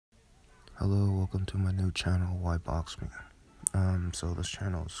Hello, welcome to my new channel, Why Box Me. So this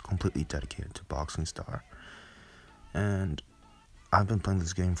channel is completely dedicated to BoxingStar, and I've been playing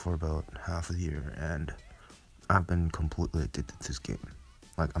this game for about half a year, and I've been completely addicted to this game.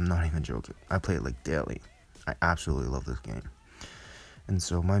 Like, I'm not even joking. I play it like daily. I absolutely love this game. And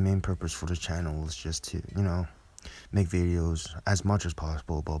so my main purpose for this channel is just to, make videos as much as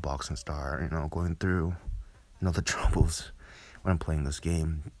possible about BoxingStar, going through, the troubles when I'm playing this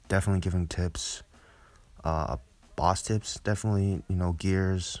game. Definitely giving tips, boss tips, definitely,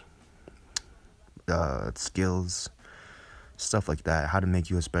 gears, skills, stuff like that, how to make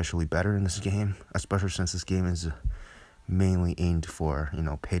you especially better in this game, especially since this game is mainly aimed for,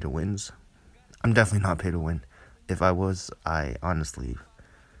 pay to wins. I'm definitely not pay to win. If I was, I honestly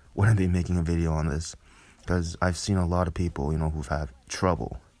wouldn't be making a video on this, because I've seen a lot of people, who've had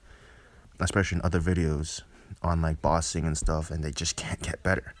trouble, especially in other videos on like bossing and stuff, and they just can't get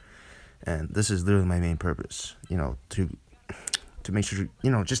better. And this is literally my main purpose, to make sure,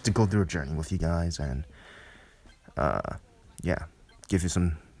 just to go through a journey with you guys and, give you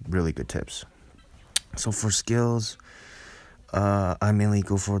some really good tips. So for skills, I mainly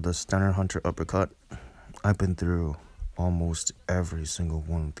go for the Stunner Hunter uppercut. I've been through almost every single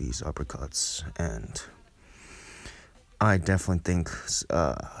one of these uppercuts, and I definitely think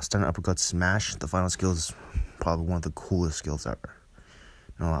Stunner uppercut smash, the final skill, is probably one of the coolest skills ever.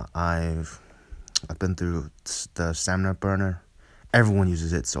 I've been through the stamina burner. Everyone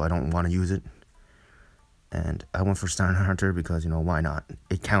uses it, so I don't want to use it. And I went for Stunner Hunter because, why not?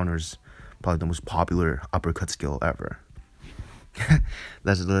 It counters probably the most popular uppercut skill ever.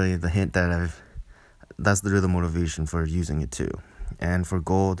 That's literally the hint that that's literally the motivation for using it too. And for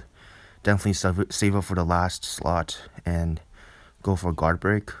gold, definitely save up for the last slot and go for guard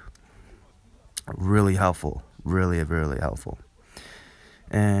break. Really helpful. Really, really helpful.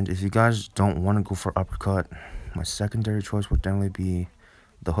 And if you guys don't want to go for uppercut, my secondary choice would definitely be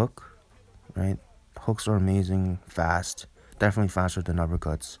the hook, right? Hooks are amazing, fast, definitely faster than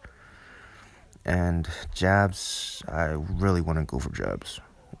uppercuts. And jabs, I really want to go for jabs.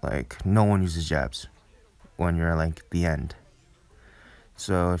 Like, no one uses jabs when you're like the end.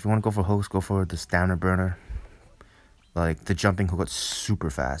 So if you want to go for hooks, go for the stamina burner. Like, the jumping hook is super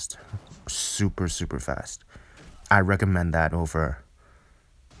fast. Super, super fast. I recommend that over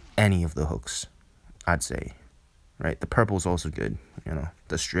any of the hooks, I'd say. Right? The purple is also good.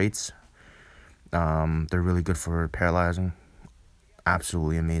 The straights, they're really good for paralyzing.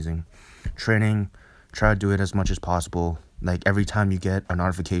 Absolutely amazing. Training, try to do it as much as possible. Like, every time you get a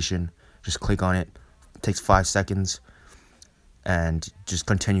notification, just click on it. It takes 5 seconds. And just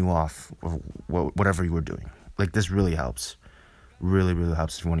continue off whatever you were doing. Like, this really helps. Really, really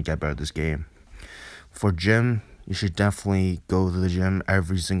helps if you want to get better at this game. For gym, you should definitely go to the gym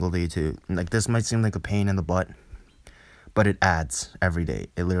every single day too. Like, this might seem like a pain in the butt, but it adds every day.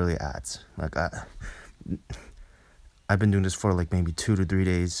 It literally adds. Like, I've been doing this for like maybe 2 to 3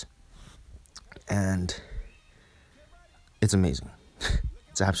 days, and it's amazing.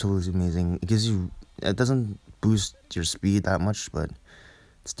 It's absolutely amazing. It doesn't boost your speed that much, but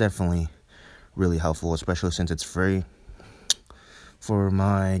it's definitely really helpful, especially since it's free. For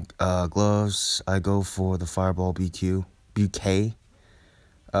my gloves, I go for the Fireball BK.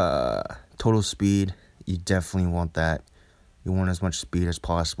 Total speed, you definitely want that. You want as much speed as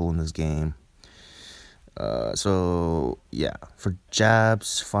possible in this game. So yeah, for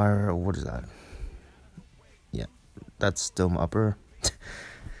jabs, what is that? Yeah, that's still my upper.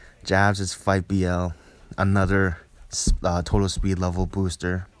 Jabs is 5BL, another total speed level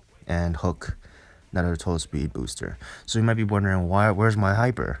booster, and hook, another total speed booster. So you might be wondering, where's my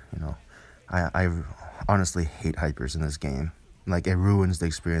hyper? I honestly hate hypers in this game. Like, it ruins the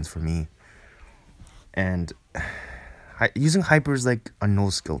experience for me. And using hyper is like a no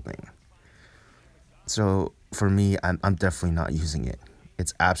skill thing. So for me, I'm definitely not using it.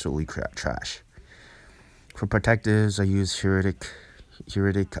 It's absolutely trash. For protectives, I use Heuristic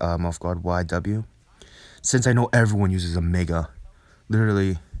off guard YW. Since I know everyone uses a mega,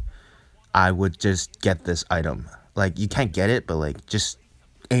 literally, I would just get this item. Like, you can't get it, but like, just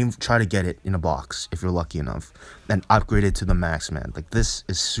try to get it in a box if you're lucky enough, and upgrade it to the max, man. Like, this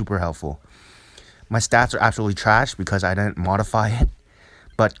is super helpful. My stats are absolutely trash because I didn't modify it,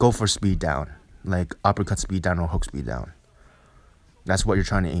 but go for speed down, like uppercut speed down or hook speed down. That's what you're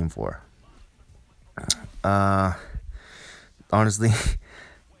trying to aim for. Honestly,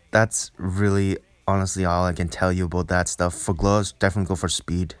 that's really honestly all I can tell you about that stuff. For gloves, definitely go for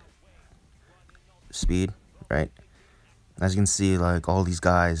speed, right? As you can see, like, all these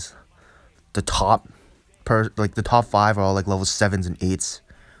guys, the top 5 are all like level 7s and 8s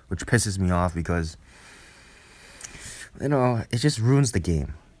which pisses me off because, it just ruins the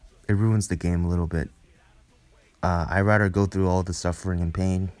game. It ruins the game a little bit. I'd rather go through all the suffering and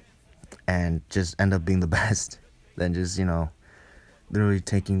pain and just end up being the best than just, literally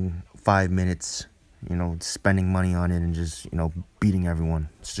taking 5 minutes, spending money on it and just, beating everyone.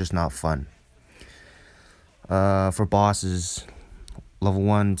 It's just not fun. For bosses, level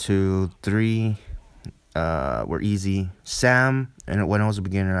 1, 2, 3 were easy. Sam, and when I was a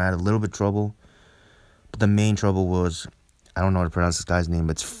beginner, I had a little bit trouble. But the main trouble was, I don't know how to pronounce this guy's name,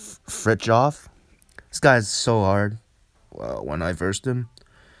 but it's Fritjof. This guy's so hard when I versed him.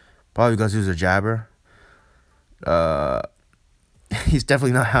 Probably because he was a jabber. He's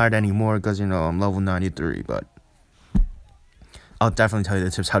definitely not hard anymore because, I'm level 93. But I'll definitely tell you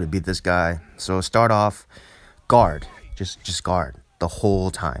the tips how to beat this guy. So start off, guard. Just guard the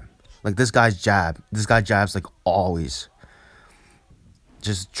whole time. Like this guy jabs like always.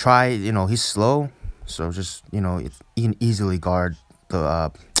 Just try, he's slow. So just, you can easily guard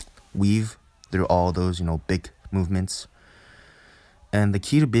the weave through all those, big movements. And the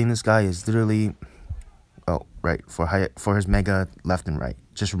key to beating this guy is literally, for his mega left and right.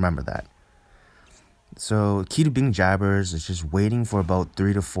 Just remember that. So key to beating jabbers is just waiting for about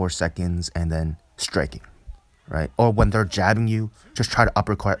 3 to 4 seconds and then striking, right? Or when they're jabbing you, just try to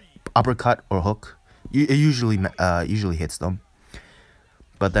uppercut or hook. It usually hits them.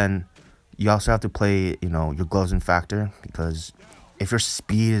 But then you also have to play, your gloves in factor, because if your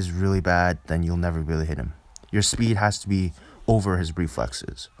speed is really bad, then you'll never really hit him. Your speed has to be over his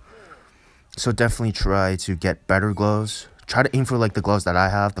reflexes. So definitely try to get better gloves. Try to aim for like the gloves that I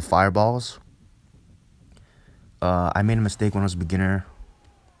have, the fireballs. I made a mistake when I was a beginner,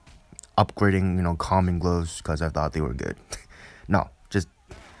 upgrading, calming gloves because I thought they were good. No,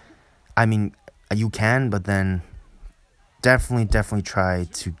 you can, but then definitely try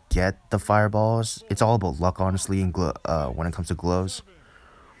to get the fireballs. It's all about luck, honestly, when it comes to gloves.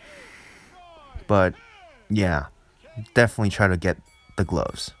 But yeah, definitely try to get the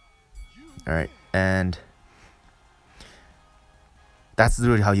gloves. All right, and that's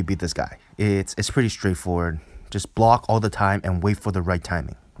literally how you beat this guy. It's pretty straightforward. Just block all the time and wait for the right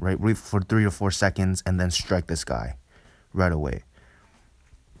timing. Right, wait for 3 to 4 seconds and then strike this guy right away.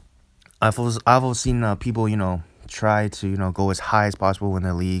 I've seen people, try to, go as high as possible in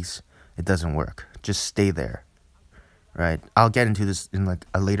their leagues. It doesn't work. Just stay there, right? I'll get into this in like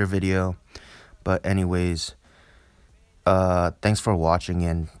a later video. But anyways, thanks for watching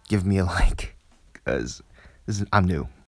and give me a like, because I'm new.